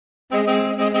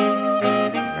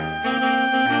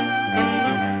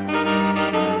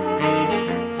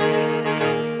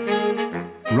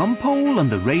Rumpole and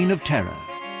the Reign of Terror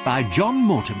by John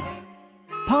Mortimer.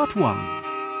 Part 1.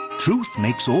 Truth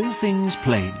Makes All Things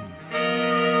Plain.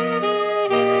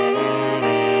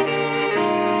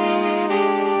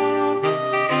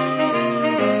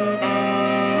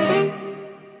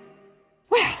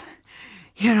 Well,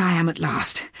 here I am at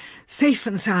last, safe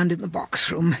and sound in the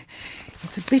box room.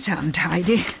 It's a bit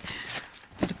untidy,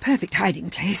 but a perfect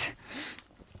hiding place.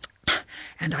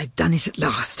 And I've done it at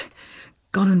last.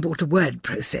 Gone and bought a word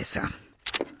processor.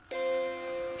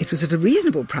 It was at a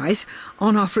reasonable price,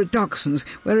 on offer at Dockson's,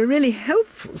 where a really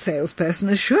helpful salesperson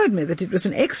assured me that it was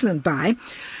an excellent buy,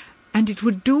 and it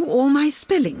would do all my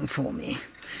spelling for me.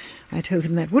 I told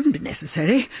him that wouldn't be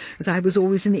necessary, as I was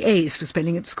always in the A's for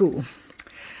spelling at school.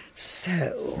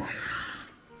 So,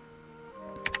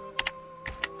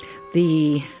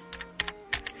 the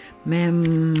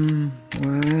Memoirs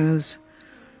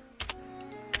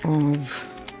of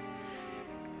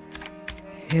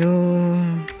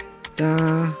Hilda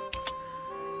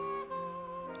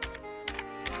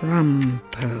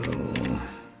Rumpole.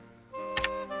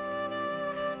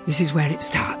 This is where it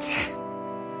starts.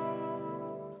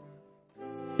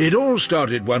 It all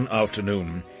started one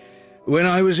afternoon when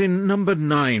I was in number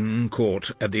 9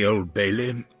 court at the Old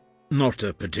Bailey, not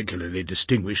a particularly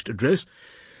distinguished address,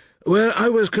 where I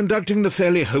was conducting the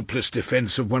fairly hopeless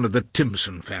defence of one of the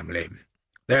Timpson family,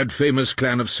 that famous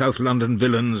clan of South London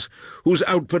villains whose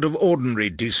output of ordinary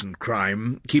decent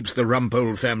crime keeps the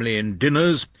Rumpole family in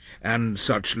dinners and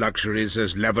such luxuries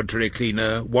as lavatory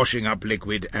cleaner, washing-up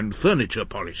liquid and furniture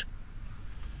polish.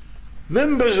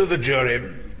 Members of the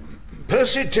jury,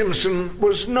 Percy Timpson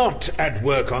was not at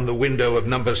work on the window of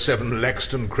number 7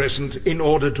 Lexton Crescent in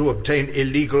order to obtain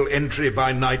illegal entry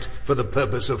by night for the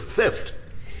purpose of theft.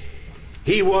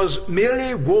 He was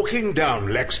merely walking down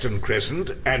Lexton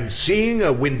Crescent and seeing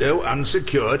a window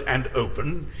unsecured and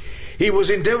open, he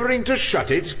was endeavouring to shut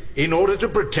it in order to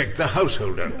protect the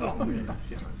householder.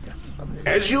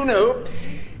 As you know,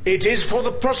 it is for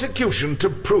the prosecution to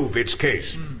prove its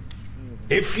case.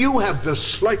 If you have the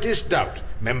slightest doubt,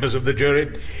 members of the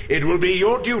jury, it will be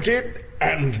your duty,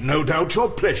 and no doubt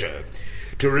your pleasure,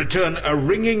 to return a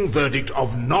ringing verdict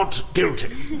of not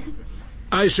guilty.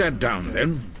 I sat down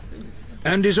then,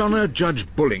 and His Honour Judge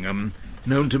Bullingham,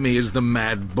 known to me as the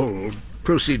Mad Bull,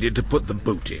 proceeded to put the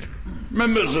boot in.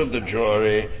 Members of the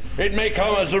jury, it may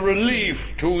come as a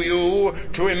relief to you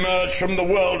to emerge from the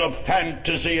world of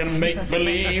fantasy and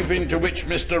make-believe into which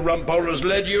Mr. Rumpole has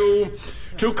led you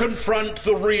to confront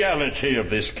the reality of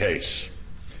this case.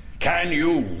 Can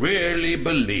you really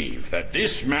believe that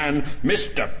this man,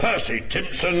 Mr. Percy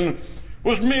Timpson,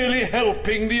 was merely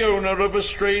helping the owner of a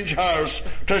strange house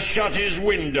to shut his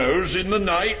windows in the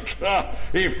night?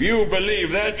 If you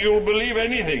believe that, you'll believe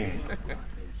anything.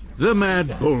 The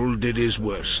Mad Bull did his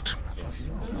worst.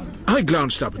 I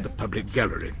glanced up at the public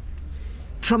gallery.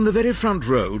 From the very front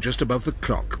row, just above the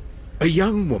clock, a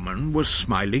young woman was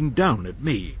smiling down at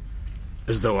me,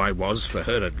 as though I was, for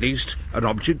her at least, an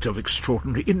object of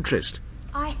extraordinary interest.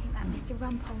 I think that Mr.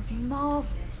 Rumpole's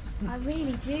marvellous. I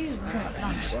really do.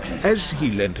 As he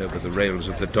leant over the rails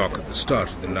of the dock at the start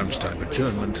of the lunchtime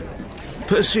adjournment,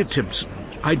 Percy Timpson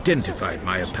identified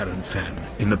my apparent fan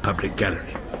in the public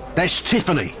gallery. That's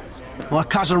Tiffany, my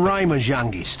cousin Raymond's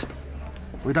youngest.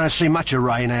 We don't see much of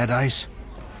Ray nowadays.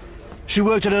 She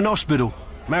worked at an hospital,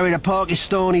 married a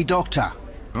Pakistani doctor.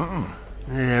 Oh.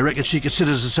 Yeah, I reckon she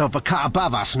considers herself a cut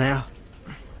above us now.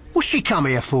 What's she come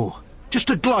here for? Just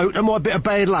to gloat at my bit of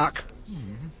bad luck?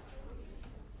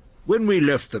 When we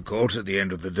left the court at the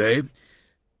end of the day,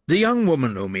 the young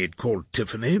woman whom he had called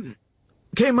Tiffany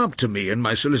came up to me and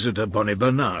my solicitor, Bonnie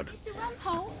Bernard. Mr.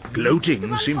 Rumpole?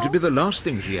 Gloating seemed to be the last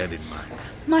thing she had in mind.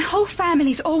 My whole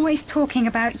family's always talking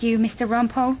about you, Mr.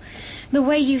 Rumpole. The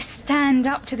way you stand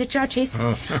up to the judges.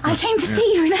 I came to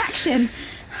see you in action.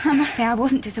 I must say I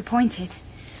wasn't disappointed.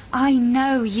 I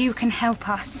know you can help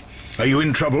us. Are you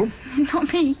in trouble?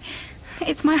 Not me.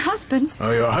 It's my husband.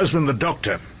 Oh, your husband, the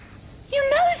doctor. You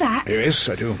know that? Yes,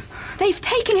 I do. They've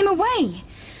taken him away.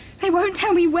 They won't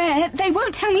tell me where. They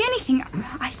won't tell me anything.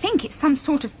 I think it's some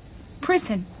sort of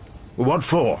prison. What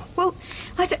for? Well,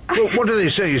 I don't... Well, what do they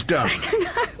say he's done? I don't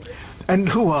know. And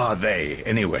who are they,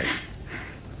 anyway?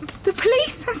 The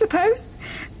police, I suppose.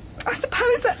 I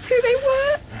suppose that's who they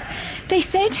were. They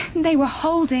said they were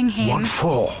holding him. What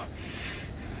for?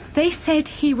 They said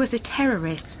he was a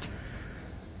terrorist.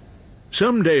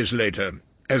 Some days later,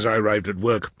 as I arrived at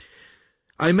work,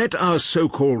 I met our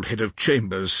so-called head of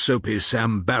chambers, Soapy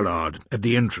Sam Ballard, at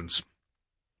the entrance.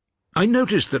 I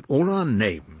noticed that all our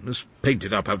names,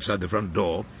 painted up outside the front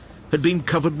door, had been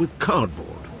covered with cardboard.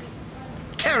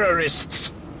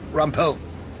 Terrorists, Rumpole.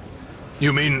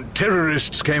 You mean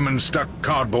terrorists came and stuck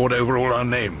cardboard over all our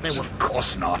names? No, of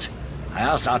course not. I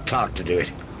asked our clerk to do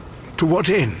it. To what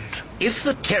end? If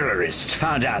the terrorists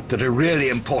found out that a really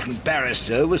important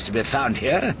barrister was to be found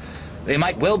here, they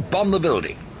might well bomb the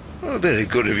building. Well, very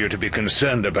good of you to be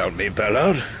concerned about me,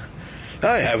 Ballard.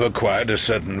 I have acquired a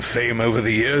certain fame over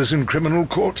the years in criminal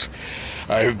courts.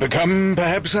 I've become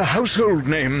perhaps a household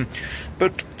name,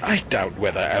 but I doubt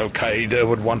whether Al-Qaeda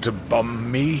would want to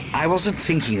bomb me. I wasn't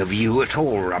thinking of you at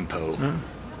all, Rumpole. Huh?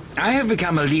 I have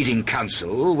become a leading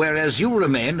counsel, whereas you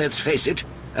remain, let's face it,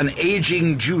 an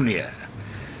aging junior.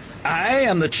 I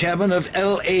am the chairman of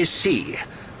LAC,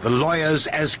 the Lawyers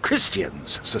as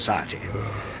Christians Society.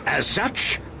 As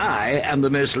such, I am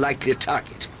the most likely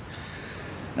target.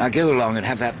 Now go along and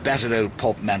have that battered old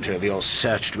portmanteau of yours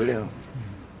searched, will you?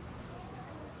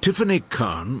 Tiffany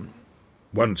Khan,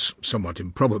 once somewhat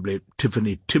improbably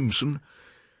Tiffany Timson,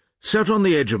 sat on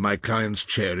the edge of my client's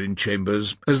chair in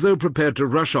chambers as though prepared to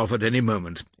rush off at any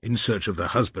moment in search of the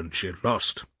husband she had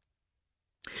lost.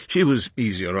 She was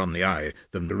easier on the eye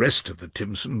than the rest of the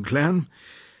Timson clan,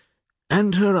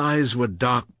 and her eyes were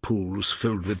dark pools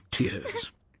filled with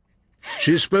tears.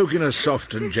 She spoke in a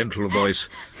soft and gentle voice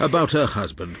about her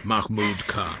husband, Mahmoud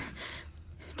Khan.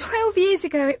 12 years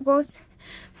ago it was,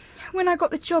 when I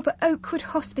got the job at Oakwood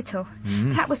Hospital.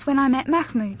 That was when I met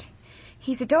Mahmoud.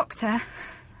 He's a doctor.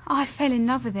 I fell in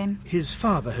love with him. His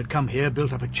father had come here,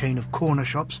 built up a chain of corner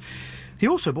shops. He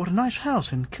also bought a nice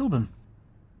house in Kilburn.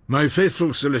 My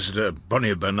faithful solicitor,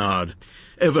 Bonnie Bernard,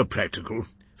 ever practical,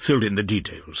 filled in the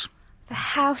details. The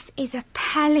house is a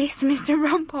palace, Mr.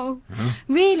 Rumpole.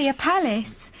 Really a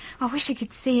palace. I wish you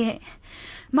could see it.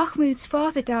 Mahmoud's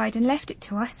father died and left it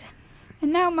to us.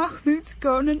 And now Mahmoud's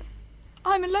gone and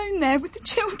I'm alone there with the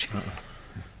children.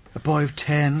 A boy of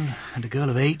 10 and a girl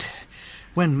of 8.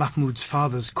 When Mahmoud's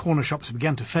father's corner shops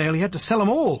began to fail, he had to sell them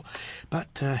all.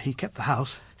 But he kept the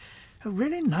house. A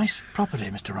really nice property,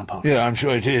 Mr. Rumpole. Yeah, I'm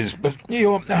sure it is. But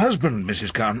your husband,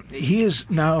 Mrs. Khan, he is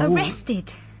now...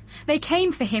 arrested. They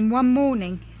came for him one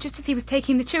morning, just as he was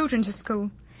taking the children to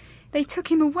school. They took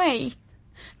him away.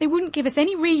 They wouldn't give us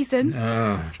any reason.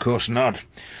 No, of course not.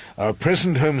 Our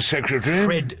present Home Secretary...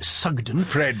 Fred Sugden.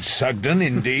 Fred Sugden,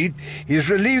 indeed. He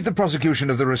has relieved the prosecution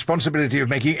of the responsibility of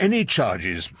making any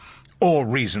charges or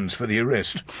reasons for the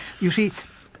arrest. You see,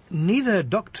 neither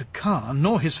Dr. Khan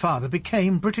nor his father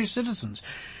became British citizens,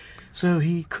 so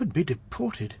he could be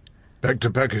deported. Back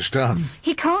to Pakistan.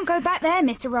 He can't go back there,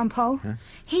 Mr. Rumpole. Huh?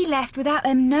 He left without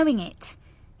them knowing it.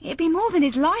 It'd be more than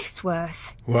his life's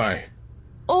worth. Why?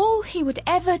 All he would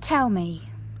ever tell me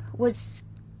was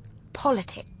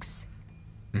politics.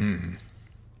 And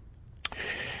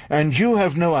you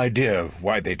have no idea of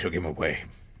why they took him away?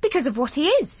 Because of what he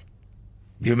is.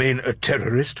 You mean a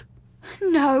terrorist?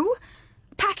 No,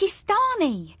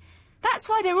 Pakistani. That's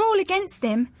why they're all against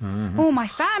him. All my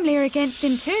family are against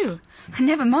him too. And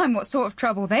never mind what sort of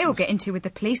trouble they'll get into with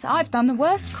the police. I've done the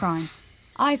worst crime.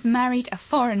 I've married a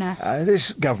foreigner.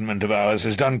 This government of ours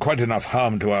has done quite enough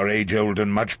harm to our age-old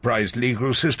and much-prized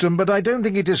legal system, but I don't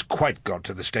think it has quite got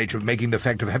to the stage of making the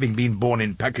fact of having been born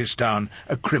in Pakistan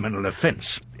a criminal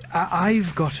offence.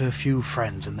 I've got a few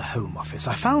friends in the Home Office.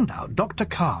 I found out Dr.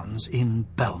 Khan's in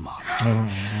Belmont. So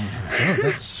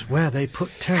that's where they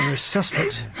put terrorist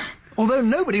suspects. Although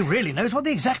nobody really knows what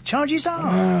the exact charges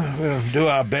are. We'll do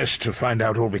our best to find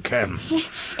out all we can.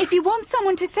 If you want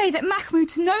someone to say that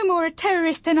Mahmoud's no more a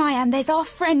terrorist than I am, there's our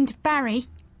friend Barry.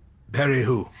 Barry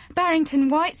who? Barrington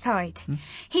Whiteside.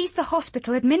 He's the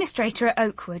hospital administrator at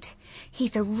Oakwood.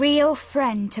 He's a real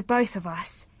friend to both of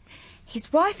us.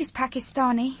 His wife is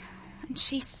Pakistani, and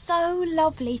she's so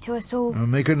lovely to us all. I'll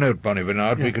make a note, Bonnie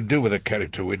Bernard. Yeah. We could do with a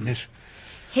character witness.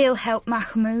 He'll help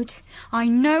Mahmoud. I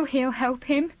know he'll help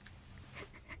him.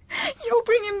 You'll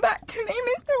bring him back to me,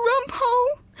 Mr.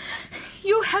 Rumpole.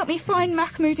 You'll help me find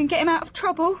Mahmoud and get him out of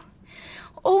trouble.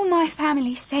 All my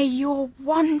family say you're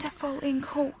wonderful in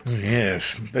court.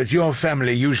 Yes, but your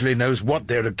family usually knows what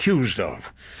they're accused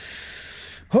of.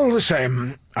 All the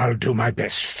same, I'll do my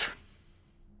best.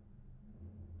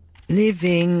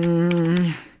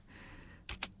 Living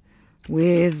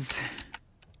with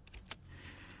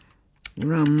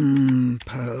Rumpole.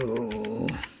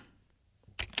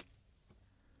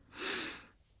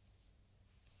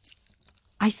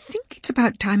 I think it's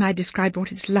about time I described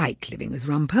what it's like living with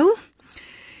Rumpole.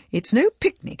 It's no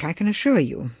picnic, I can assure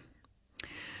you.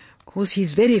 Of course,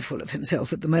 he's very full of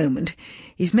himself at the moment.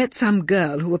 He's met some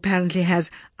girl who apparently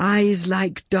has eyes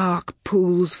like dark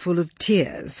pools full of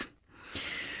tears.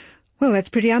 Well, that's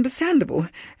pretty understandable,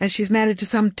 as she's married to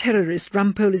some terrorist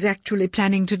Rumpole is actually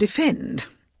planning to defend.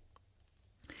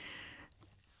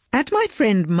 At my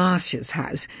friend Marcia's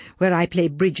house, where I play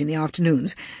bridge in the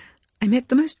afternoons, I met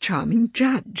the most charming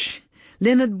judge,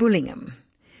 Leonard Bullingham.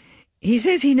 He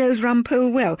says he knows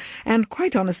Rumpole well, and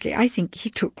quite honestly, I think he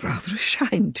took rather a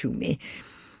shine to me.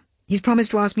 He's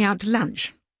promised to ask me out to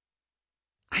lunch.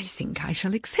 I think I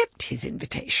shall accept his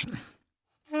invitation.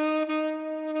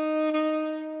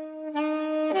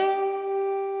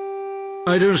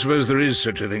 I don't suppose there is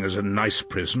such a thing as a nice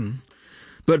prison,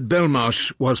 but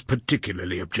Belmarsh was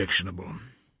particularly objectionable.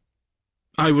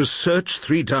 I was searched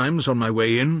 3 times on my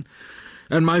way in,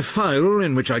 and my file,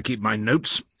 in which I keep my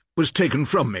notes, was taken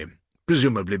from me,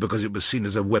 presumably because it was seen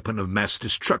as a weapon of mass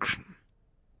destruction.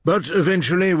 But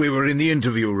eventually we were in the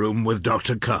interview room with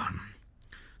Dr. Khan.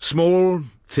 Small,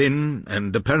 thin,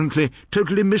 and apparently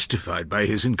totally mystified by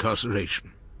his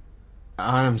incarceration.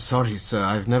 I am sorry, sir.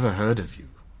 I've never heard of you.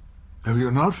 Have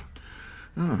you not?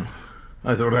 Oh,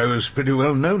 I thought I was pretty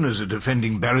well known as a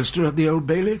defending barrister at the Old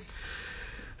Bailey.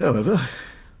 However,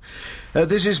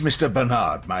 this is Mr.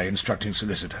 Bernard, my instructing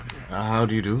solicitor. How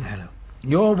do you do? Hello.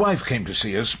 Your wife came to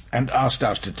see us and asked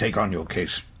us to take on your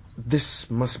case.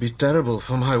 This must be terrible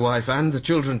for my wife and the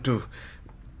children, too.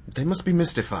 They must be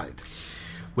mystified.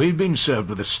 We've been served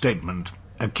with a statement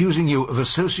accusing you of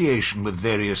association with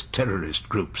various terrorist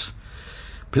groups,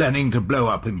 planning to blow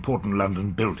up important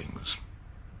London buildings,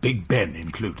 Big Ben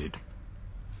included.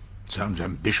 Sounds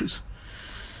ambitious.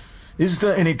 Is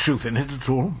there any truth in it at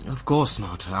all? Of course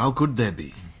not. How could there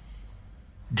be?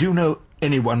 Do you know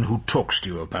anyone who talks to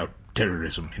you about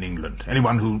terrorism in England?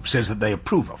 Anyone who says that they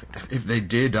approve of it? If they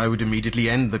did, I would immediately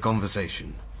end the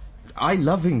conversation. I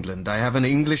love England. I have an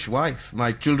English wife.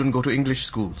 My children go to English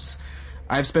schools.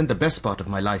 I've spent the best part of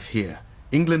my life here.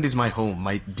 England is my home,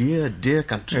 my dear, dear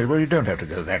country. Well, you don't have to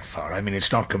go that far. I mean,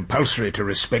 it's not compulsory to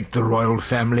respect the royal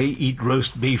family, eat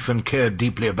roast beef and care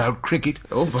deeply about cricket.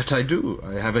 Oh, but I do.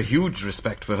 I have a huge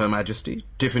respect for Her Majesty.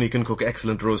 Tiffany can cook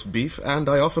excellent roast beef, and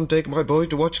I often take my boy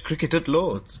to watch cricket at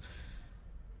Lord's.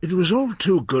 It was all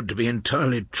too good to be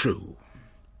entirely true.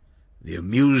 The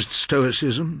amused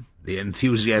stoicism, the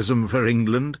enthusiasm for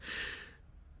England.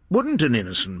 Wouldn't an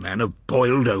innocent man have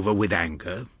boiled over with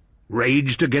anger,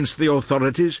 raged against the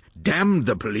authorities, damned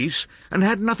the police, and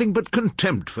had nothing but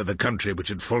contempt for the country which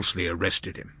had falsely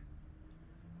arrested him?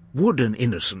 Would an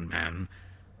innocent man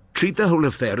treat the whole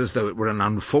affair as though it were an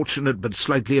unfortunate but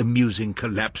slightly amusing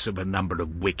collapse of a number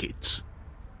of wickets?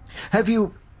 Have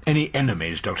you any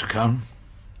enemies, Dr. Khan?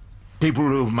 People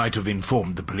who might have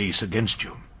informed the police against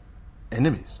you?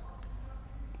 Enemies?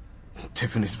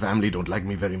 Tiffany's family don't like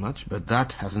me very much, but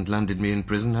that hasn't landed me in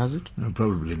prison, has it? No,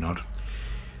 probably not.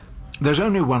 There's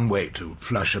only one way to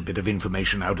flush a bit of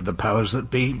information out of the powers that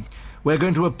be. We're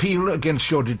going to appeal against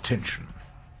your detention.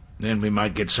 Then we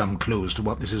might get some clues to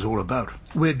what this is all about.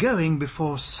 We're going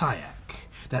before SIAC.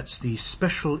 That's the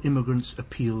Special Immigrants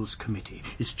Appeals Committee.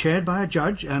 It's chaired by a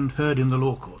judge and heard in the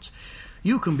law courts.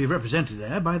 You can be represented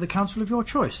there by the counsel of your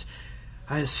choice.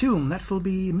 I assume that will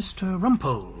be Mr.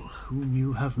 Rumpole, whom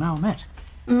you have now met.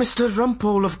 Mr.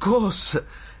 Rumpole, of course.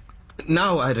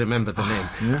 Now I remember the name.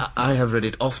 Yeah? I have read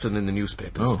it often in the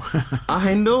newspapers. Oh.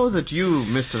 I know that you,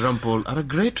 Mr. Rumpole, are a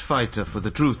great fighter for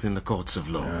the truth in the courts of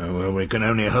law. Well, we can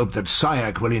only hope that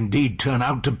SIAC will indeed turn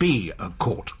out to be a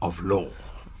court of law.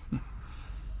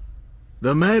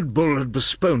 The Mad Bull had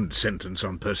postponed sentence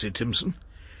on Percy Timpson.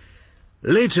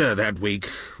 Later that week,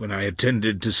 when I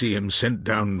attended to see him sent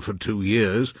down for 2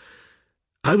 years,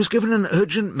 I was given an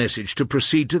urgent message to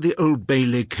proceed to the Old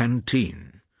Bailey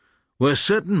canteen, where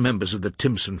certain members of the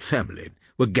Timpson family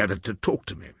were gathered to talk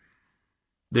to me.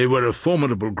 They were a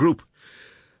formidable group.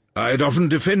 I'd often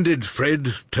defended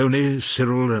Fred, Tony,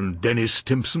 Cyril and Dennis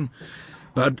Timpson,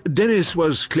 but Dennis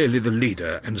was clearly the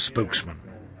leader and spokesman,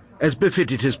 as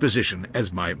befitted his position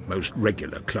as my most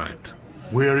regular client.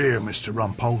 We're here, Mr.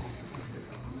 Rumpole,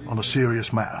 on a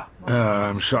serious matter.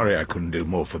 I'm sorry I couldn't do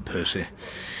more for Percy.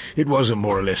 It was a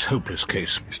more or less hopeless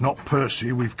case. It's not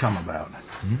Percy we've come about.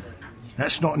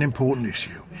 That's not an important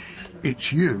issue.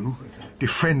 It's you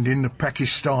defending the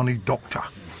Pakistani doctor.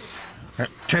 That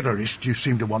terrorist you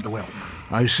seem to want to help.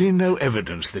 I see no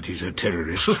evidence that he's a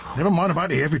terrorist. Never mind about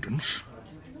the evidence.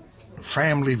 The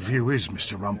family view is,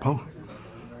 Mr. Rumpole,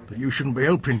 that you shouldn't be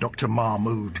helping Dr.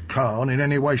 Mahmood Khan in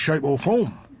any way, shape or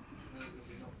form.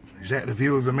 Is that the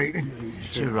view of the meeting?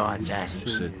 Too right, Dad.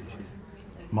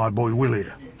 My boy Will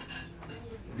here.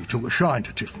 He took a shine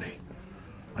to Tiffany,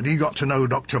 and he got to know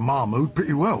Dr. Mahmood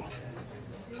pretty well.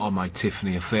 I made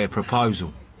Tiffany a fair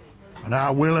proposal. And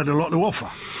our Will had a lot to offer.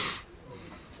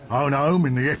 Own a home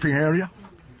in the Epping area,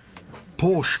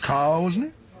 Porsche car, wasn't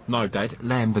it? No, Dad,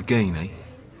 Lamborghini.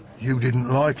 You didn't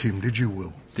like him, did you,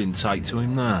 Will? Didn't take to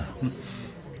him, no.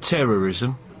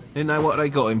 Terrorism. Isn't that what they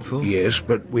got him for? Yes,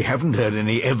 but we haven't heard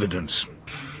any evidence.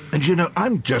 And you know,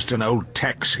 I'm just an old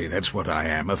taxi, that's what I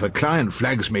am. If a client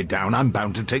flags me down, I'm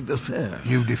bound to take the fare.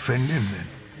 You defend him, then.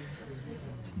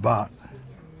 But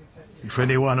if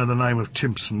anyone of the name of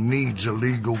Timpson needs a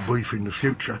legal beef in the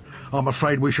future, I'm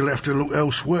afraid we shall have to look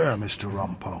elsewhere, Mr.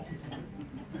 Rumpole.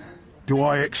 Do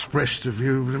I express the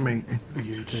view of the meeting?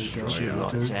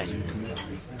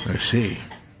 I see.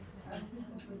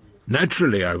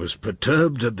 Naturally, I was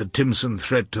perturbed at the Timpson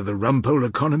threat to the Rumpole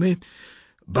economy,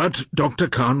 but Dr.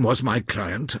 Khan was my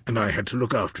client, and I had to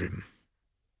look after him.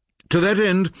 To that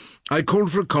end, I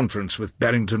called for a conference with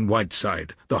Barrington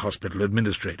Whiteside, the hospital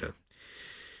administrator.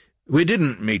 We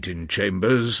didn't meet in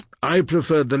chambers. I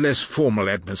preferred the less formal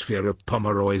atmosphere of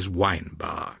Pomeroy's wine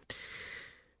bar.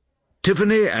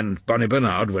 Tiffany and Bonnie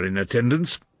Bernard were in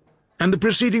attendance, and the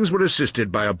proceedings were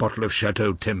assisted by a bottle of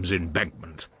Chateau Thames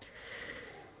Embankment.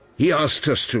 He asked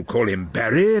us to call him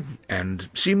Barry, and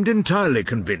seemed entirely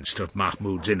convinced of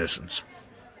Mahmoud's innocence.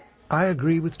 I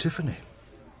agree with Tiffany.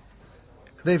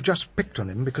 They've just picked on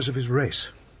him because of his race.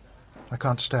 I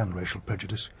can't stand racial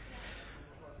prejudice.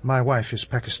 My wife is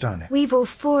Pakistani. We've all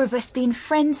four of us been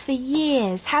friends for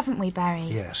years, haven't we, Barry?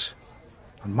 Yes.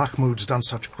 And Mahmoud's done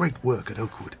such great work at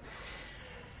Oakwood.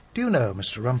 Do you know,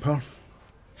 Mr. Rumpole,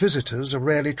 visitors are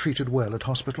rarely treated well at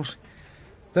hospitals.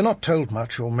 They're not told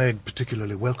much or made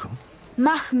particularly welcome.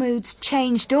 Mahmoud's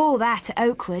changed all that at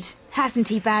Oakwood, hasn't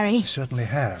he, Barry? He certainly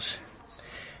has.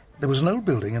 There was an old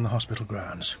building in the hospital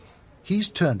grounds. He's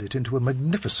turned it into a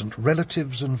magnificent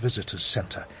relatives and visitors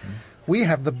centre. We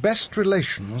have the best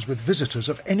relations with visitors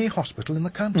of any hospital in the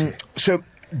county. So,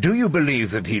 do you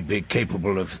believe that he'd be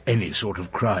capable of any sort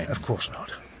of crime? Of course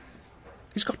not.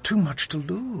 He's got too much to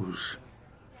lose.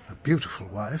 A beautiful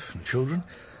wife and children.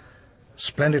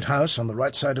 Splendid house on the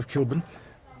right side of Kilburn.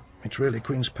 It's really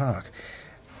Queen's Park.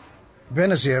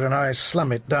 Benazir and I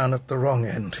slum it down at the wrong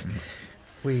end.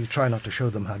 We try not to show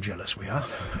them how jealous we are.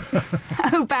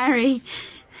 Oh, Barry,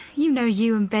 you know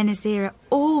you and Benazir are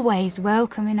always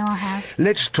welcome in our house.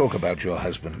 Let's talk about your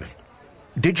husband.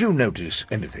 Did you notice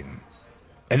anything?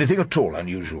 Anything at all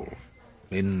unusual?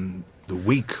 In the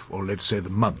week, or let's say the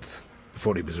month,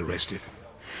 before he was arrested?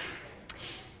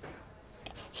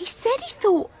 He said he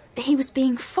thought he was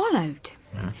being followed.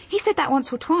 Yeah. He said that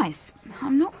once or twice.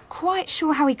 I'm not quite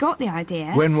sure how he got the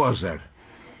idea. When was that?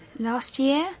 Last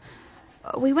year.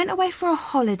 We went away for a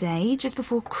holiday just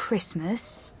before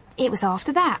Christmas. It was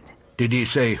after that. Did he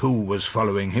say who was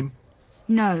following him?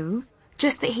 No,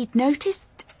 just that he'd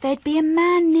noticed there'd be a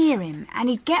man near him and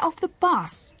he'd get off the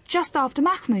bus just after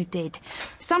Mahmoud did.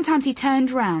 Sometimes he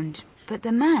turned round, but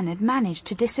the man had managed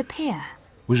to disappear.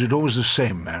 Was it always the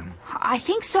same man? I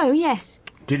think so, yes.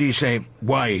 Did he say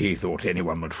why he thought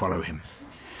anyone would follow him?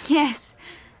 Yes.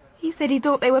 He said he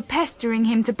thought they were pestering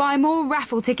him to buy more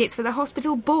raffle tickets for the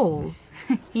hospital ball.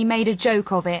 He made a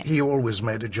joke of it. He always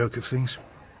made a joke of things.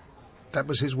 That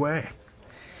was his way.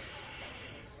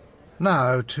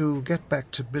 Now, to get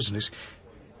back to business,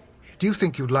 do you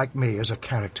think you'd like me as a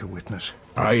character witness?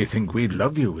 I think we'd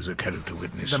love you as a character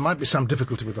witness. There might be some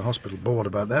difficulty with the hospital board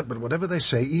about that, but whatever they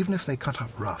say, even if they cut up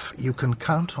rough, you can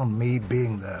count on me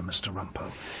being there, Mr.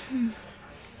 Rumpole.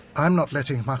 I'm not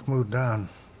letting Mahmoud down.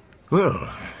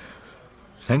 Well,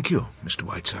 thank you, Mr.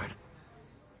 Whiteside.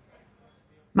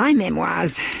 My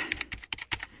memoirs.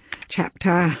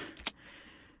 Chapter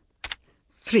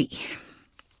 3.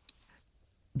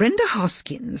 Brenda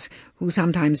Hoskins, who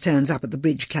sometimes turns up at the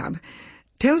bridge club,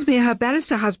 tells me her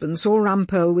barrister husband saw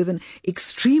Rumpole with an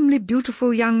extremely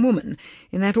beautiful young woman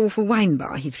in that awful wine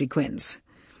bar he frequents.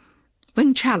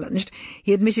 When challenged,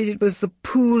 he admitted it was the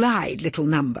pool-eyed little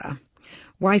number,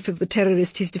 wife of the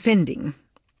terrorist he's defending.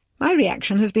 My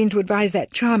reaction has been to advise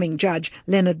that charming judge,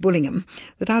 Leonard Bullingham,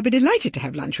 that I'll be delighted to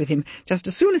have lunch with him just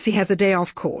as soon as he has a day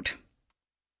off court.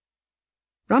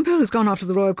 Rumpole has gone off to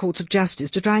the Royal Courts of Justice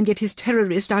to try and get his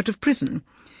terrorist out of prison.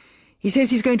 He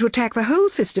says he's going to attack the whole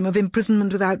system of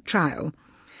imprisonment without trial.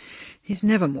 He's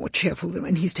never more cheerful than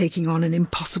when he's taking on an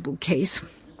impossible case.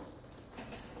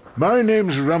 My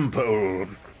name's Rumpole.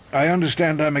 I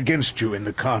understand I'm against you in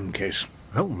the Khan case.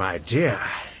 Oh, my dear.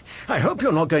 I hope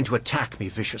you're not going to attack me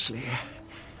viciously.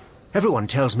 Everyone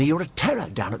tells me you're a terror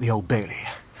down at the Old Bailey.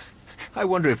 I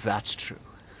wonder if that's true.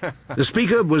 The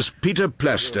speaker was Peter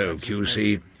Plastow,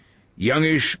 QC.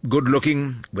 Youngish,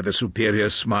 good-looking, with a superior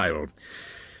smile.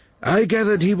 I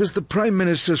gathered he was the Prime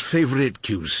Minister's favourite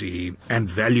QC and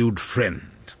valued friend,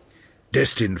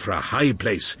 destined for a high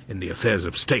place in the affairs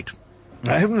of state.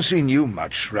 I haven't seen you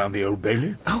much round the Old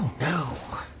Bailey. Oh, no.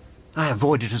 I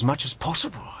avoid it as much as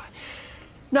possible.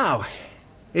 Now,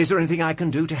 is there anything I can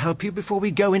do to help you before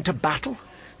we go into battle?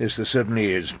 Yes, there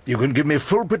certainly is. You can give me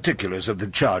full particulars of the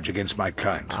charge against my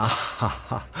client.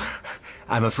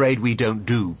 I'm afraid we don't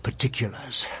do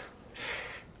particulars.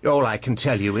 All I can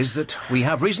tell you is that we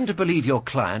have reason to believe your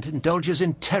client indulges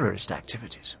in terrorist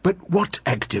activities. But what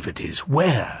activities?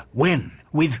 Where? When?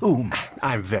 With whom?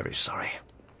 I'm very sorry.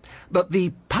 But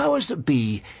the powers that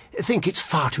be think it's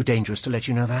far too dangerous to let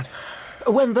you know that.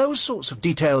 When those sorts of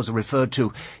details are referred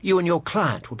to, you and your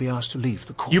client will be asked to leave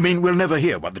the court. You mean we'll never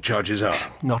hear what the charges are?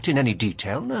 Not in any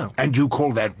detail, no. And you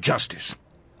call that justice?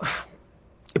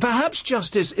 Perhaps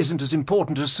justice isn't as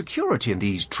important as security in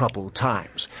these troubled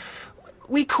times.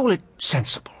 We call it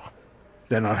sensible.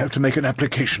 Then I'll have to make an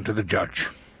application to the judge.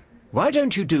 Why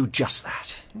don't you do just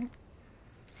that?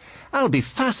 I'll be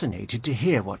fascinated to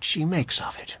hear what she makes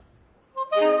of it.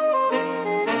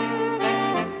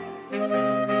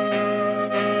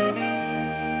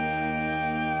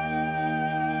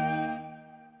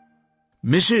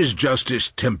 Mrs.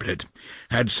 Justice Templet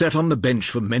had sat on the bench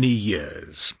for many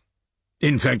years.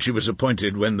 In fact, she was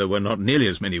appointed when there were not nearly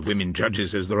as many women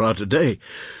judges as there are today.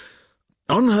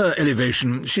 On her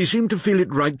elevation, she seemed to feel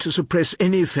it right to suppress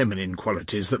any feminine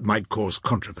qualities that might cause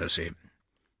controversy.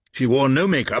 She wore no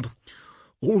makeup,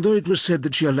 although it was said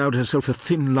that she allowed herself a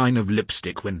thin line of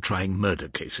lipstick when trying murder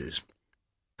cases.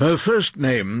 Her first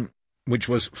name, which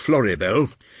was Fourble,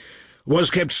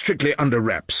 was kept strictly under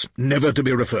wraps, never to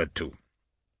be referred to.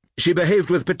 She behaved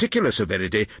with particular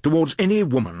severity towards any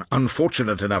woman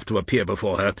unfortunate enough to appear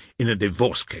before her in a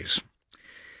divorce case.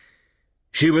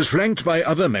 She was flanked by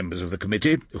other members of the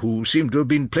committee, who seemed to have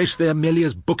been placed there merely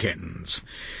as bookends,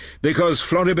 because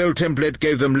Fourble Templet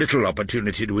gave them little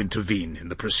opportunity to intervene in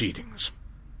the proceedings.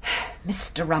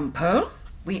 Mr. Rumpole,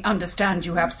 we understand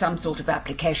you have some sort of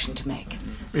application to make.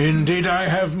 Indeed I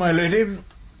have, my lady.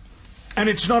 And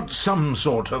it's not some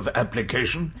sort of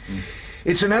application.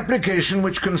 It's an application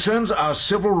which concerns our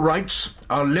civil rights,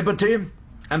 our liberty,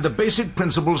 and the basic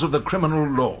principles of the criminal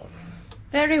law.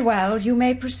 Very well, you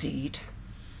may proceed.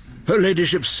 Her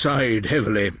ladyship sighed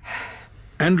heavily,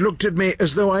 and looked at me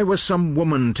as though I was some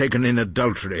woman taken in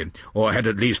adultery, or had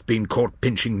at least been caught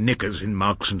pinching knickers in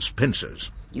Marks and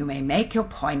Spencer's. You may make your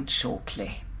point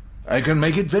shortly. I can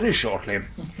make it very shortly.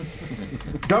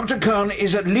 Dr. Khan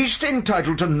is at least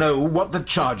entitled to know what the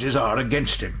charges are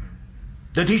against him.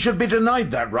 That he should be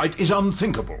denied that right is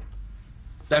unthinkable.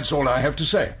 That's all I have to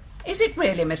say. Is it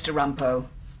really, Mr. Rumpole?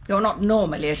 You're not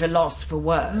normally at a loss for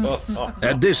words.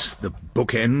 At this, the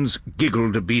bookends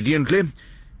giggled obediently,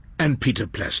 and Peter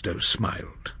Plasto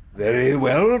smiled. Very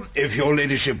well, if your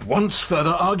ladyship wants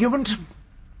further argument.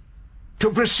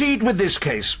 To proceed with this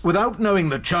case without knowing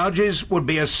the charges would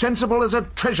be as sensible as a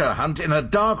treasure hunt in a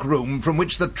dark room from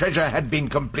which the treasure had been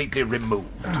completely removed.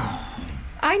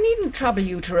 I needn't trouble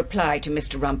you to reply to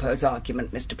Mr. Rumpole's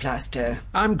argument, Mr. Plasto.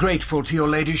 I'm grateful to your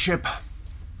ladyship.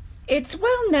 It's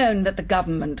well known that the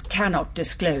government cannot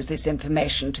disclose this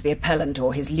information to the appellant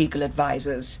or his legal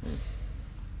advisers.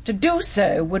 To do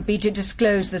so would be to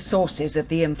disclose the sources of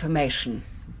the information.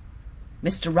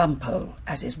 Mr. Rumpole,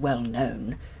 as is well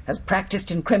known, has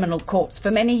practiced in criminal courts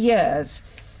for many years,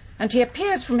 and he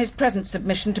appears from his present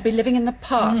submission to be living in the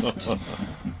past.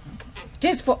 It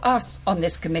is for us on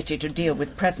this committee to deal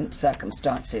with present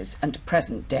circumstances and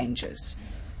present dangers.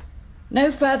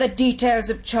 No further details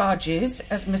of charges,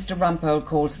 as Mr. Rumpole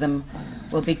calls them,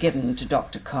 will be given to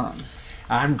Dr. Khan.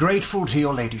 I'm grateful to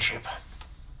your ladyship.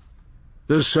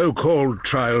 The so-called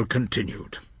trial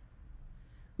continued.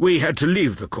 We had to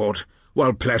leave the court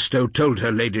while Plasto told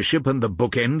her ladyship and the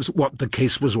bookends what the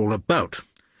case was all about.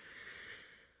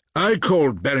 I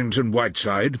called Barrington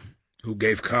Whiteside, who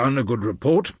gave Khan a good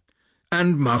report,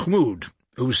 and Mahmoud,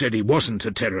 who said he wasn't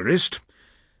a terrorist,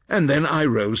 and then I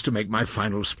rose to make my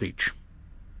final speech.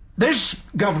 This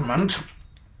government,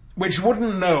 which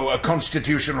wouldn't know a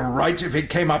constitutional right if it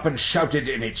came up and shouted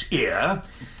in its ear,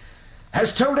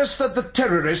 has told us that the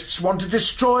terrorists want to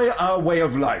destroy our way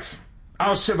of life,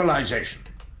 our civilization,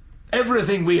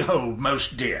 everything we hold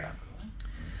most dear.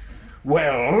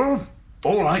 Well,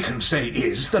 all I can say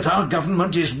is that our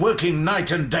government is working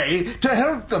night and day to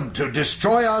help them to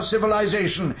destroy our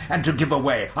civilization and to give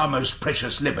away our most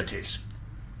precious liberties.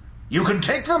 You can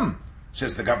take them,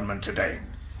 says the government today.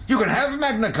 You can have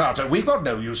Magna Carta, we've got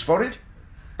no use for it.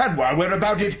 And while we're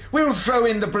about it, we'll throw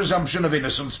in the presumption of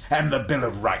innocence and the Bill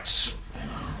of Rights.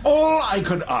 All I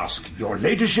could ask your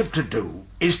ladyship to do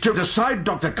is to decide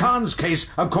Dr. Khan's case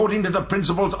according to the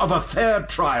principles of a fair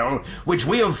trial, which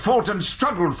we have fought and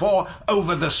struggled for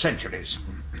over the centuries.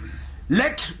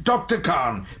 Let Dr.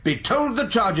 Khan be told the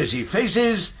charges he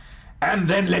faces, and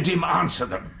then let him answer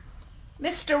them.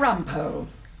 Mr. Rumpole,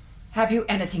 have you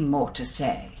anything more to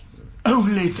say?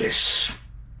 Only this.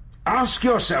 Ask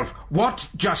yourself what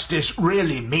justice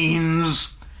really means,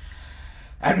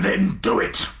 and then do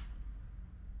it.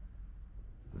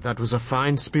 That was a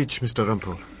fine speech, Mr.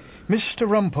 Rumpole. Mr.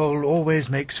 Rumpole always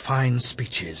makes fine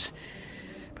speeches,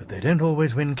 but they don't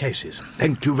always win cases.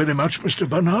 Thank you very much, Mr.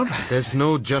 Barnard. There's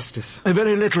no justice.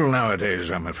 Very little nowadays,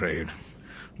 I'm afraid.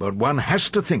 But one has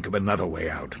to think of another way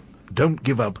out. Don't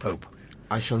give up hope.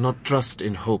 I shall not trust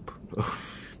in hope.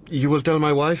 You will tell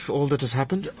my wife all that has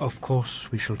happened? Of course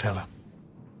we shall tell her.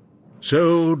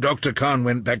 So Dr. Khan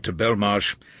went back to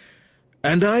Belmarsh,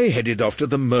 and I headed off to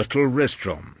the Myrtle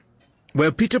restaurant,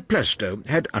 where Peter Plasto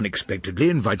had unexpectedly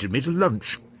invited me to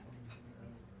lunch.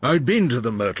 I'd been to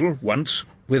the Myrtle once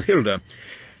with Hilda,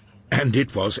 and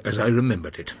it was as I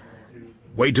remembered it.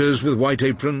 Waiters with white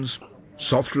aprons,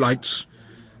 soft lights,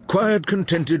 quiet,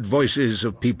 contented voices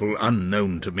of people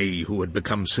unknown to me who had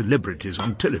become celebrities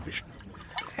on television.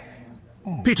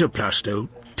 Peter Plasto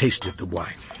tasted the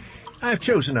wine. I've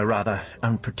chosen a rather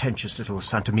unpretentious little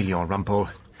Saint-Emilion, Rumpole.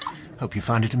 Hope you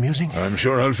find it amusing. I'm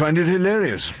sure I'll find it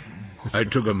hilarious. I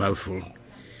took a mouthful.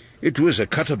 It was a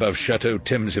cut above Chateau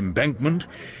Thames embankment,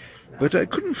 but I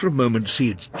couldn't for a moment see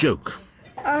its joke.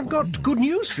 I've got good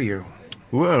news for you.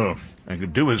 Well, I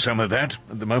could do with some of that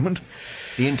at the moment.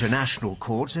 The International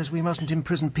Court says we mustn't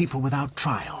imprison people without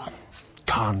trial.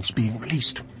 Khan's being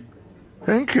released.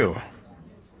 Thank you.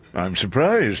 I'm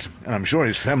surprised. I'm sure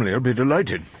his family will be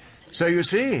delighted. So you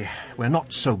see, we're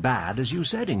not so bad as you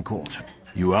said in court.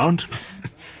 You aren't?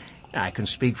 I can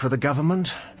speak for the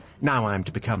government. Now I'm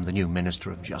to become the new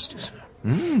Minister of Justice.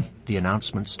 The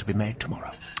announcement's to be made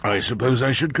tomorrow. I suppose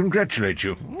I should congratulate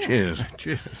you. Cheers.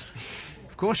 Cheers.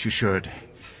 Of course you should.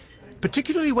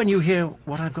 Particularly when you hear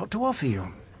what I've got to offer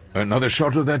you. Another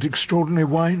shot of that extraordinary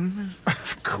wine?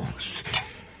 Of course.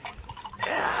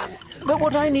 But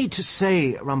what I need to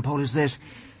say, Rumpole, is this.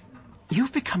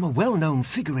 You've become a well-known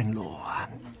figure in law,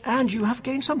 and you have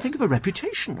gained something of a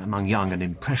reputation among young and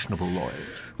impressionable lawyers.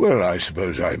 Well, I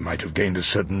suppose I might have gained a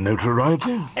certain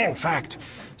notoriety. In fact,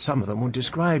 some of them would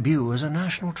describe you as a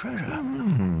national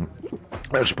treasure.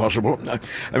 That's possible.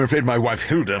 I'm afraid my wife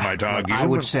Hilda might argue. I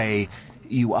would say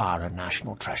you are a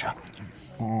national treasure.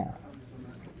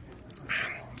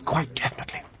 Quite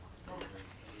definitely.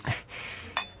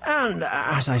 And,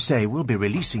 as I say, we'll be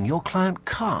releasing your client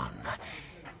Khan.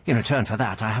 In return for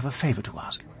that, I have a favour to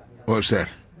ask. What's that?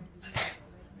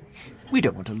 We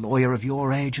don't want a lawyer of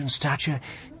your age and stature,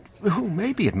 who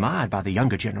may be admired by the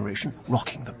younger generation,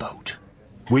 rocking the boat.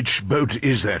 Which boat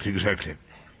is that, exactly?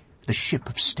 The ship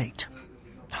of state.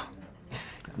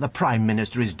 The Prime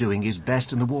Minister is doing his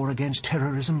best in the war against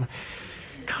terrorism.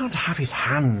 Can't have his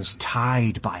hands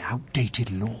tied by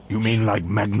outdated law. You mean like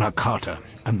Magna Carta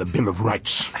and the Bill of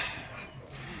Rights?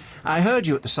 I heard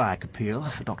you at the SIAC appeal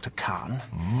for Dr.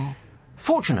 Khan.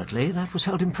 Fortunately, that was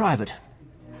held in private.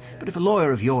 But if a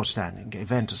lawyer of your standing gave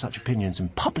vent to such opinions in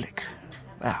public,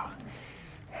 well,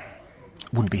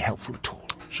 it wouldn't be helpful at all.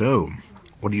 So,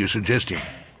 what are you suggesting?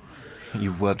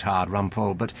 You've worked hard,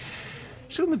 Rumpole, but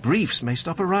soon the briefs may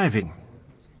stop arriving.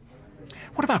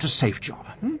 What about a safe job,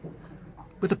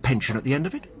 with a pension at the end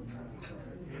of it?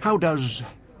 How does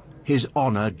His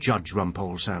Honour Judge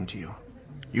Rumpole sound to you?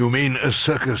 You mean a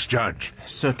circus judge?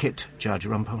 Circuit Judge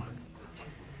Rumpole.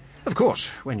 Of course,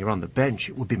 when you're on the bench,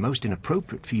 it would be most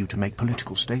inappropriate for you to make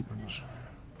political statements.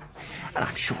 And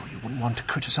I'm sure you wouldn't want to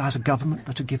criticise a government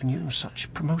that had given you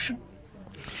such promotion.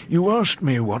 You asked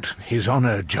me what His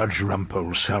Honour Judge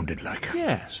Rumpole sounded like.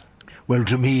 Yes. Well,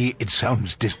 to me, it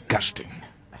sounds disgusting.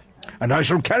 And I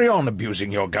shall carry on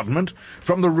abusing your government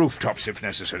from the rooftops if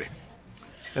necessary.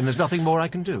 Then there's nothing more I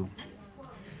can do.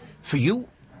 For you,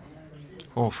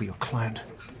 or for your client.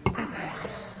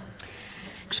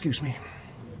 Excuse me.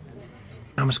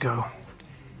 I must go.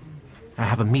 I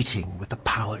have a meeting with the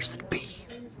powers that be.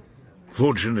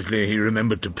 Fortunately, he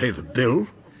remembered to pay the bill.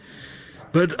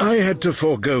 But I had to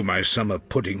forego my summer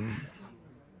pudding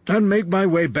and make my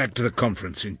way back to the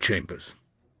conference in chambers.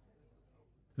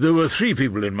 There were 3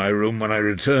 people in my room when I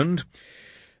returned,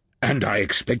 and I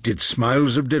expected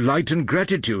smiles of delight and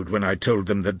gratitude when I told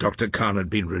them that Dr. Khan had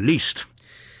been released.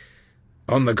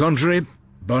 On the contrary,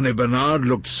 Bonnie Bernard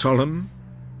looked solemn,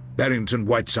 Barrington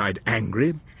Whiteside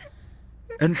angry,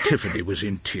 and Tiffany was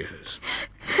in tears.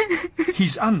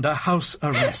 He's under house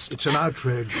arrest. It's an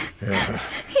outrage.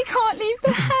 He can't leave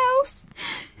the house.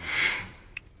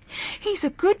 He's a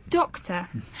good doctor,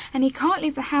 and he can't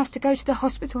leave the house to go to the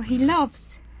hospital he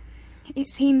loves. It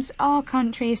seems our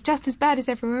country is just as bad as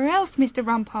everywhere else, Mr.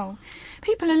 Rumpole.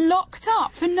 People are locked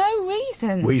up for no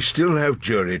reason. We still have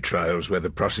jury trials where the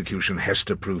prosecution has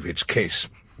to prove its case.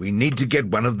 We need to get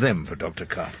one of them for Dr.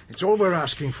 Carr. It's all we're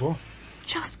asking for.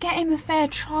 Just get him a fair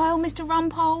trial, Mr.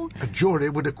 Rumpole. A jury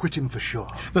would acquit him for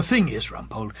sure. The thing is,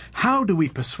 Rumpole, how do we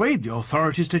persuade the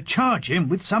authorities to charge him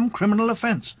with some criminal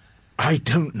offence? I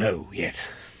don't know yet.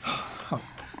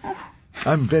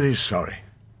 I'm very sorry.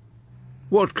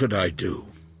 What could I do?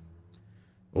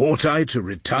 Ought I to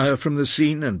retire from the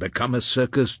scene and become a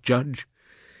circus judge?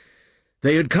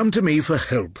 They had come to me for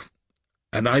help,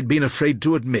 and I'd been afraid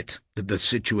to admit that the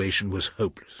situation was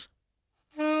hopeless.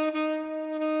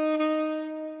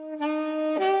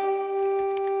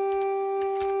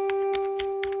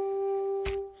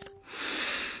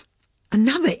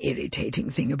 Another irritating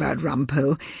thing about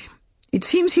Rumpole, it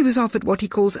seems he was offered what he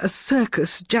calls a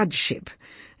circus judgeship,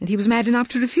 and he was mad enough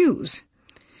to refuse.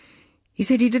 He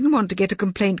said he didn't want to get a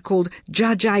complaint called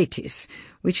judgeitis,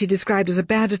 which he described as a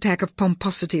bad attack of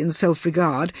pomposity and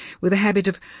self-regard, with a habit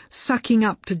of sucking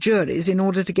up to juries in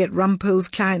order to get Rumpole's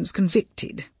clients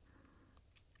convicted.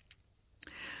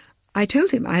 I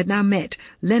told him I had now met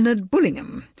Leonard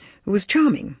Bullingham, who was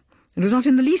charming, and was not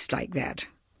in the least like that.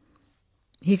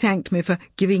 He thanked me for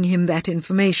giving him that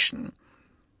information.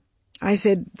 I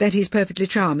said that he's perfectly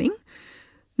charming.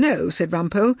 No, said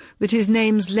Rumpole, that his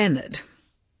name's Leonard.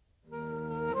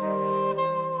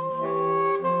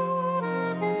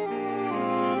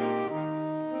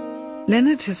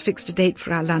 Leonard has fixed a date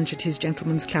for our lunch at his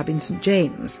gentleman's club in St.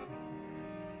 James.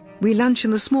 We lunch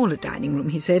in the smaller dining room,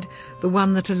 he said, the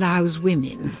one that allows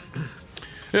women.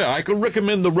 Yeah, I can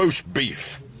recommend the roast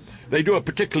beef. They do a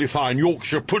particularly fine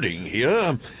Yorkshire pudding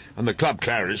here, and the club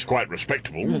claret's quite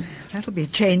respectable. That'll be a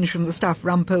change from the stuff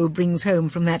Rumpole brings home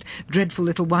from that dreadful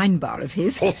little wine bar of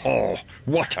his. Oh,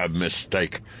 what a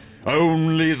mistake.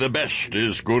 Only the best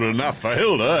is good enough for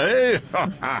Hilda, eh?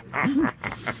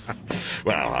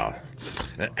 Well,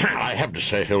 I have to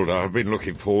say, Hilda, I've been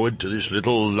looking forward to this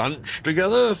little lunch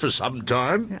together for some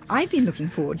time. I've been looking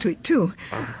forward to it, too.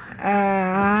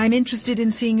 I'm interested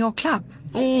in seeing your club.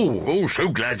 Oh, so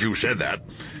glad you said that.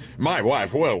 My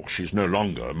wife, well, she's no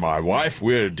longer my wife.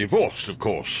 We're divorced, of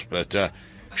course, but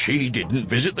she didn't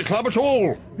visit the club at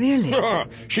all. Really?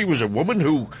 She was a woman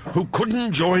who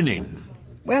couldn't join in.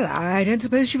 Well, I don't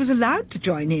suppose she was allowed to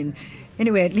join in.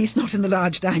 Anyway, at least not in the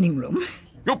large dining room.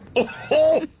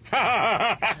 Oh.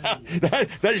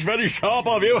 That's very sharp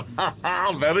of you.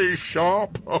 Very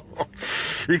sharp.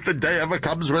 If the day ever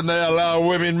comes when they allow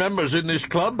women members in this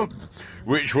club,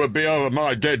 which would be over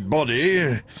my dead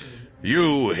body,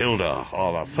 you, Hilda,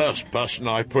 are the first person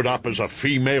I put up as a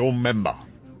female member.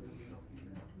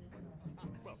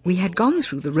 We had gone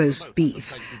through the roast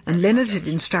beef, and Leonard had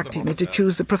instructed me to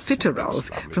choose the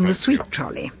profiteroles from the sweet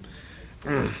trolley.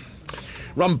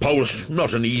 Rumpole's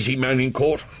not an easy man in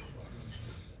court.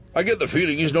 I get the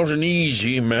feeling he's not an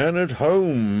easy man at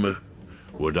home.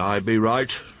 Would I be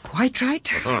right? Quite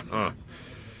right.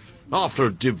 After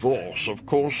a divorce, of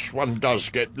course, one does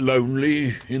get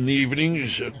lonely in the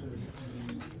evenings.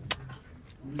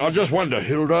 I just wonder,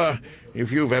 Hilda,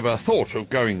 if you've ever thought of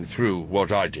going through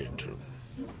what I did.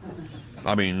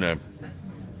 I mean,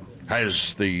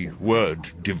 has the word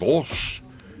divorce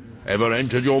ever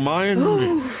entered your mind?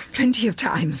 Oh, plenty of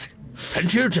times.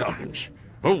 Plenty of times?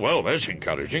 Oh, well, that's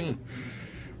encouraging.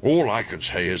 All I can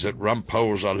say is that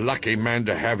Rumpole's a lucky man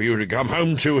to have you to come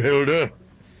home to, Hilda.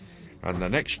 And the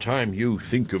next time you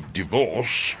think of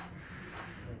divorce,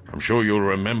 I'm sure you'll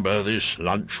remember this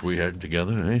lunch we had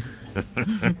together,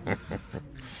 eh?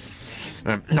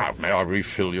 Now, may I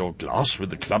refill your glass with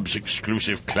the club's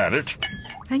exclusive claret?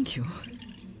 Thank you.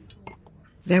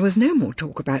 There was no more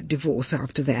talk about divorce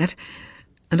after that,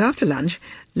 and after lunch,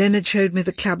 Leonard showed me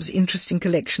the club's interesting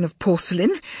collection of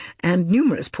porcelain and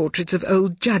numerous portraits of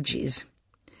old judges.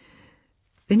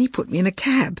 Then he put me in a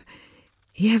cab.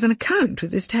 He has an account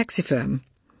with his taxi firm.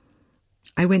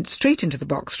 I went straight into the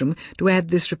box room to add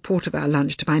this report of our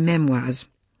lunch to my memoirs.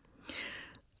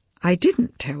 I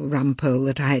didn't tell Rumpole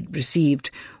that I had received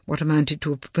what amounted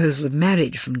to a proposal of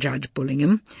marriage from Judge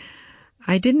Bullingham.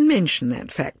 I didn't mention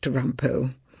that fact to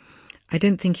Rumpole. I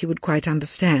don't think he would quite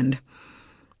understand.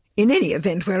 In any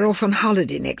event, we're off on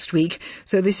holiday next week,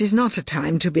 so this is not a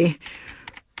time to be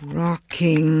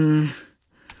rocking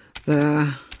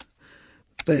the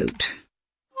boat.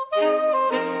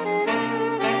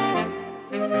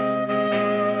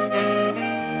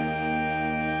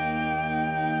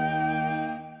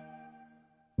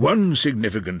 One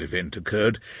significant event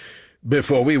occurred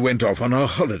before we went off on our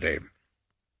holiday.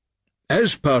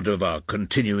 As part of our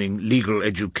continuing legal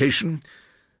education,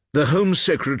 The Home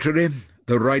Secretary,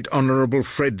 the Right Honourable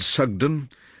Fred Sugden,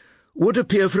 would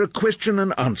appear for a question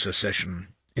and answer session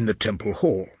in the Temple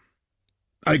Hall.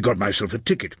 I got myself a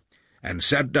ticket and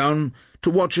sat down to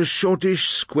watch a shortish,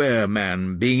 square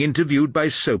man being interviewed by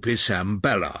Soapy Sam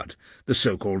Ballard, the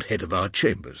so-called head of our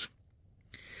chambers.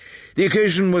 The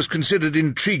occasion was considered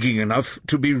intriguing enough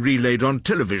to be relayed on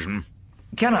television.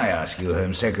 Can I ask you,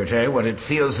 Home Secretary, what it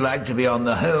feels like to be on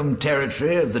the home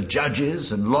territory of the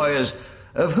judges and lawyers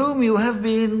of whom you have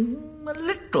been a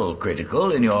little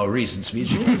critical in your recent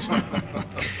speeches?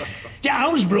 Yeah, I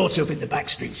was brought up in the back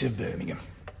streets of Birmingham.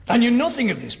 I knew nothing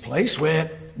of this place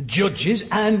where judges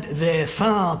and their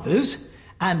fathers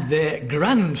and their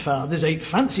grandfathers ate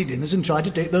fancy dinners and tried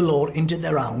to take the law into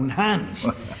their own hands,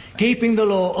 keeping the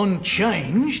law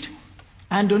unchanged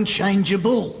and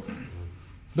unchangeable.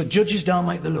 But judges don't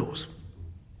make the laws.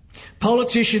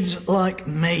 Politicians like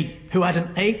me, who had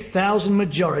an 8,000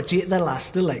 majority at the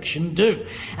last election, do.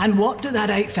 And what do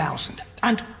that 8,000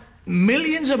 and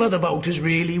millions of other voters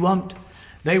really want?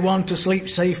 They want to sleep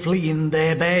safely in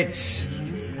their beds.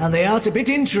 And they aren't a bit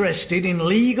interested in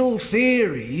legal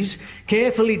theories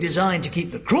carefully designed to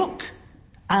keep the crook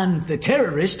and the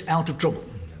terrorist out of trouble.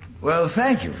 Well,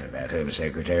 thank you for that, Home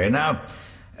Secretary. Now,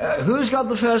 who's got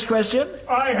the first question?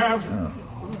 I have. Oh,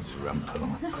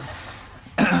 Rumpole.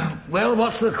 Well,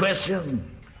 what's the question?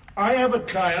 I have a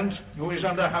client who is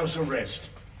under house arrest.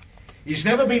 He's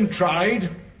never been tried.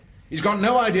 He's got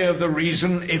no idea of the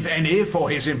reason, if any, for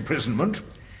his imprisonment.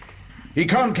 He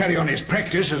can't carry on his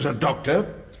practice as a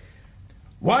doctor.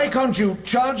 Why can't you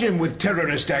charge him with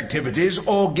terrorist activities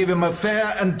or give him a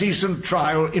fair and decent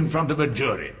trial in front of a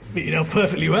jury? You know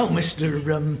perfectly well, Mr.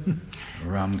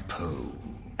 Rumpole.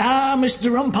 Ah,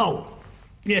 Mr. Rumpole.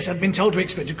 Yes, I'd been told to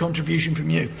expect a contribution from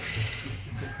you.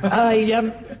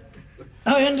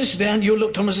 I understand you're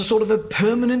looked on as a sort of a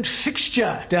permanent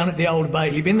fixture down at the Old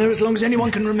Bailey. Been there as long as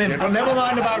anyone can remember. Yeah, well, never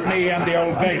mind about me and the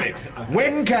Old Bailey.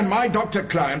 When can my doctor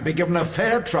client be given a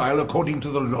fair trial according to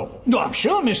the law? Oh, I'm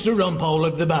sure, Mr. Rumpole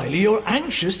of the Bailey, you're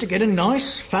anxious to get a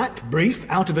nice, fat brief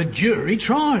out of a jury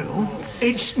trial.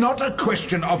 It's not a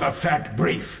question of a fat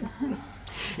brief.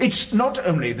 It's not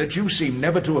only that you seem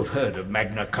never to have heard of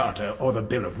Magna Carta or the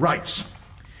Bill of Rights.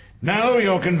 Now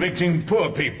you're convicting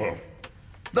poor people.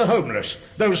 The homeless,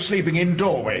 those sleeping in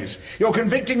doorways. You're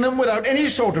convicting them without any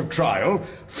sort of trial,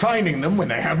 fining them when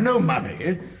they have no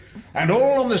money, and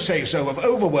all on the say-so of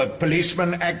overworked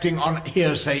policemen acting on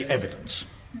hearsay evidence.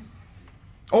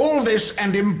 All this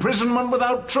and imprisonment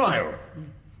without trial.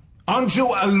 Aren't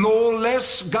you a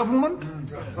lawless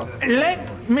government?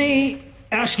 Let me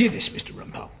ask you this, Mr.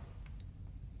 Rumpole.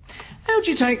 How do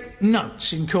you take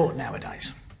notes in court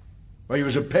nowadays? I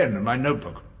use a pen and my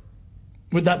notebook.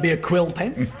 Would that be a quill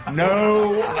pen?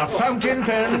 No, a fountain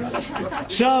pen.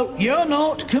 So, you're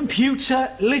not computer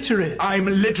literate? I'm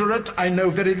literate. I know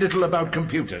very little about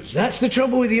computers. That's the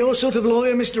trouble with your sort of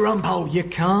lawyer, Mr. Rumpole. You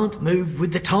can't move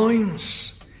with the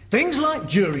times. Things like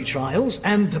jury trials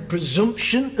and the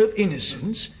presumption of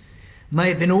innocence may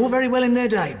have been all very well in their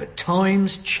day, but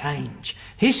times change.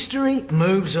 History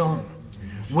moves on.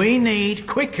 We need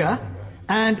quicker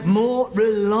and more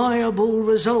reliable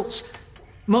results.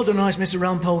 Modernise, Mr.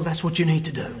 Rumpole, that's what you need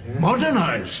to do.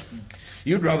 Modernise?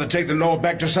 You'd rather take the law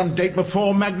back to some date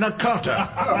before Magna Carta.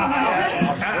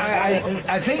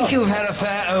 I think you've had a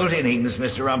fair old innings,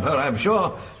 Mr. Rumpole. I'm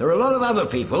sure there are a lot of other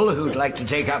people who'd like to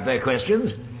take up their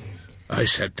questions. I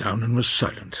sat down and was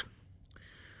silent.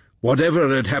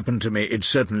 Whatever had happened to me, it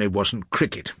certainly wasn't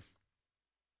cricket.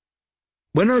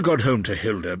 When I got home to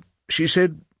Hilda, she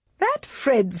said, "That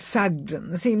Fred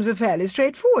Sugden seems a fairly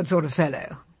straightforward sort of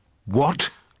fellow." "What?"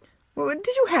 Well, did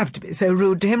you have to be so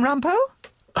rude to him, Rumpole?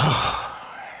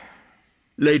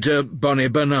 Later, Bonnie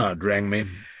Bernard rang me.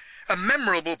 "A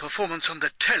memorable performance on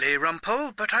the telly,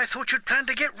 Rumpole, but I thought you'd planned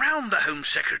to get round the Home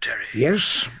Secretary."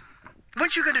 "Yes?"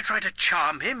 "Weren't you going to try to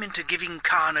charm him into giving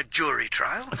Khan a jury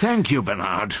trial?" "Thank you,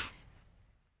 Bernard."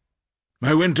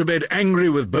 I went to bed angry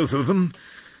with both of them,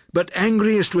 but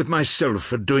angriest with myself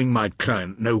for doing my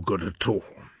client no good at all.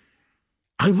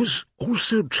 I was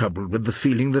also troubled with the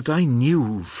feeling that I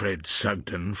knew Fred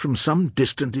Sugden from some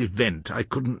distant event I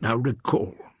couldn't now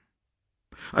recall.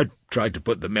 I tried to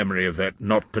put the memory of that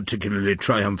not particularly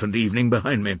triumphant evening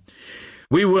behind me.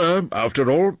 We were,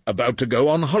 after all, about to go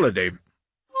on holiday.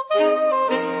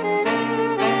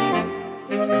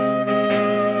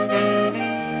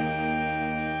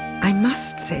 I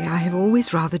must say I have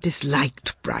always rather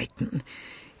disliked Brighton.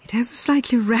 It has a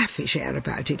slightly raffish air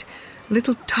about it, a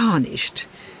little tarnished,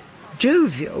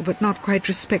 jovial but not quite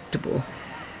respectable.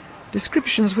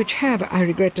 Descriptions which have, I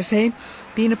regret to say,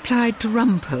 been applied to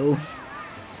Rumpole.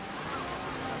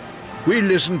 We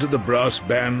listened to the brass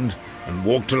band and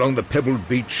walked along the pebbled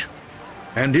beach,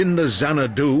 and in the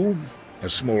Xanadu, a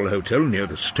small hotel near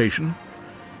the station,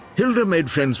 Hilda made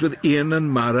friends with Ian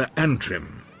and Mara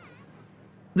Antrim.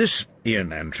 This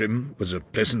Ian Antrim was a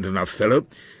pleasant enough fellow,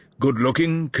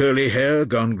 good-looking, curly hair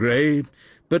gone grey,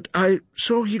 but I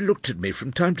saw he looked at me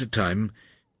from time to time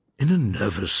in a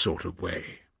nervous sort of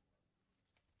way.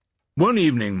 One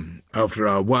evening, after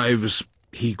our wives,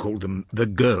 he called them the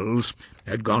girls,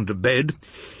 had gone to bed,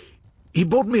 he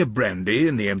bought me a brandy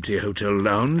in the empty hotel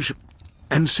lounge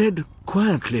and said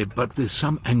quietly but with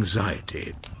some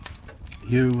anxiety,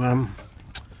 You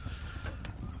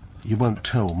won't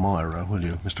tell Myra, will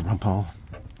you, Mr. Rumpole?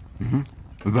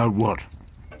 Mm-hmm. About what?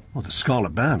 Well, the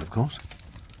Scarlet Band, of course.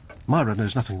 Myra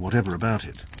knows nothing whatever about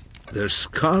it. The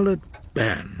Scarlet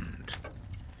Band.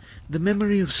 The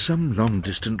memory of some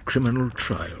long-distant criminal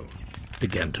trial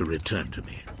began to return to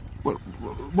me. Well,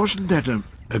 wasn't that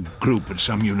a group at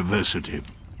some university?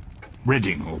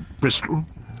 Reading or Bristol?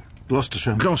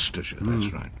 Gloucestershire. Gloucestershire,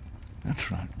 that's right.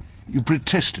 That's right. You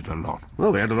protested a lot.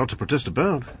 Well, we had a lot to protest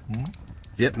about.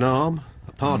 Vietnam,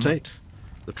 apartheid,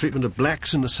 the treatment of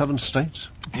blacks in the southern states.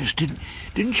 Yes,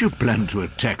 didn't you plan to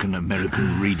attack an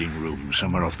American reading room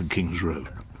somewhere off the King's Road?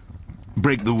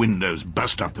 Break the windows,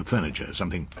 bust up the furniture,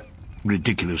 something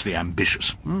ridiculously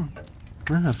ambitious. Well,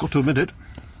 I've got to admit it.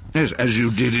 Yes, as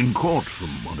you did in court, from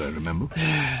what I remember.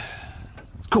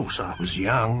 Of course, I was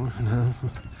young, you know.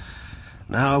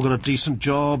 Now I've got a decent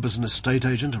job as an estate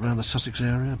agent around the Sussex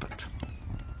area, but...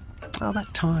 Oh,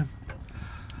 that time.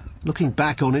 Looking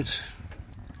back on it,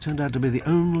 turned out to be the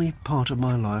only part of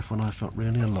my life when I felt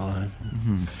really alive.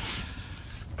 Mm-hmm.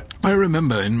 I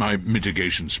remember in my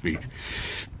mitigation speech,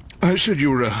 I said you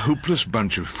were a hopeless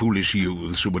bunch of foolish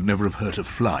youths who would never have hurt a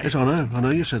fly. Yes, I know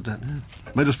you said that. Yeah.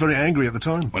 Made us very angry at the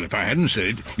time. Well, if I hadn't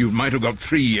said it, you might have got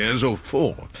 3 years or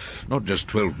 4, not just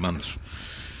 12 months.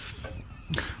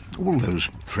 All those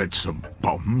threats of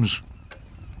bombs,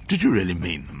 did you really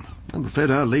mean them? I'm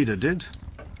afraid our leader did.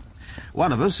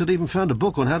 One of us had even found a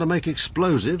book on how to make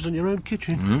explosives in your own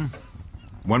kitchen. Hmm?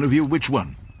 One of you? Which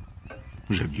one?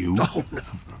 Was it you? Oh, no.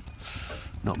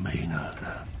 Not me, no.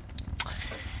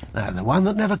 No, the one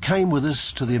that never came with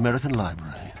us to the American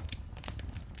library.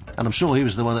 And I'm sure he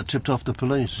was the one that tipped off the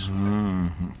police.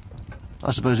 Mm-hmm.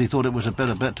 I suppose he thought it was a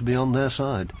better bet to be on their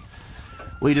side.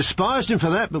 We despised him for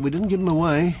that, but we didn't give him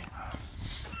away.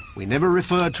 We never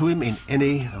referred to him in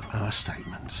any of our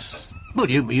statements. Well,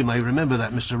 you may remember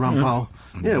that, Mr. Rumpole.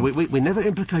 Yeah, we never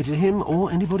implicated him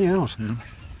or anybody else. Yeah.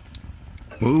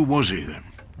 Well, who was he, then?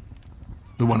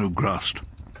 The one who grasped?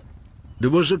 There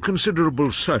was a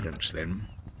considerable silence then.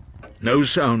 No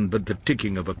sound but the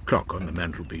ticking of a clock on the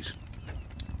mantelpiece.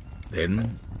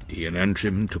 Then Ian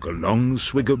Antrim took a long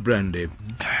swig of brandy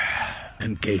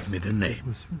and gave me the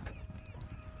name.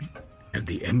 And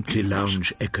the empty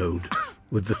lounge echoed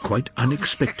with the quite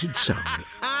unexpected sound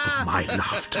of my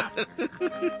laughter.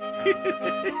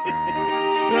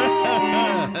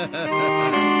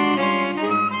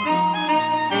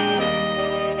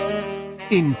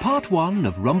 In Part 1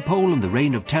 of Rumpole and the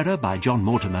Reign of Terror by John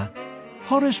Mortimer,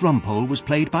 Horace Rumpole was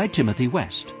played by Timothy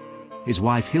West. His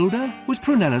wife Hilda was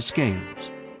Prunella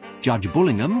Scales. Judge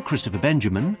Bullingham, Christopher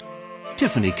Benjamin.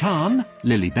 Tiffany Khan,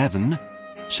 Lily Bevan.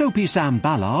 Soapy Sam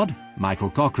Ballard, Michael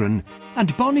Cochrane,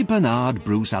 and Bonnie Bernard,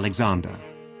 Bruce Alexander.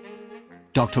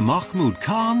 Dr. Mahmoud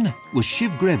Khan was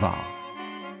Shiv Grewal.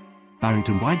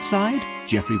 Barrington Whiteside,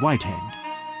 Geoffrey Whitehead.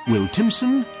 Will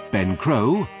Timpson, Ben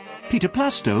Crow. Peter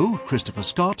Plastow, Christopher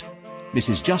Scott.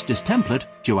 Mrs. Justice Templet,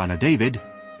 Joanna David.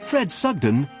 Fred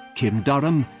Sugden, Kim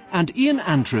Durham, and Ian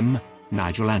Antrim,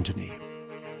 Nigel Anthony.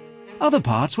 Other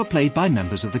parts were played by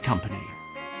members of the company.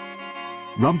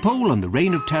 Rumpole and the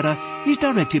Reign of Terror is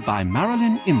directed by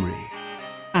Marilyn Imrie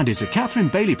and is a Catherine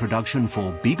Bailey production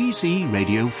for BBC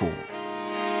Radio 4.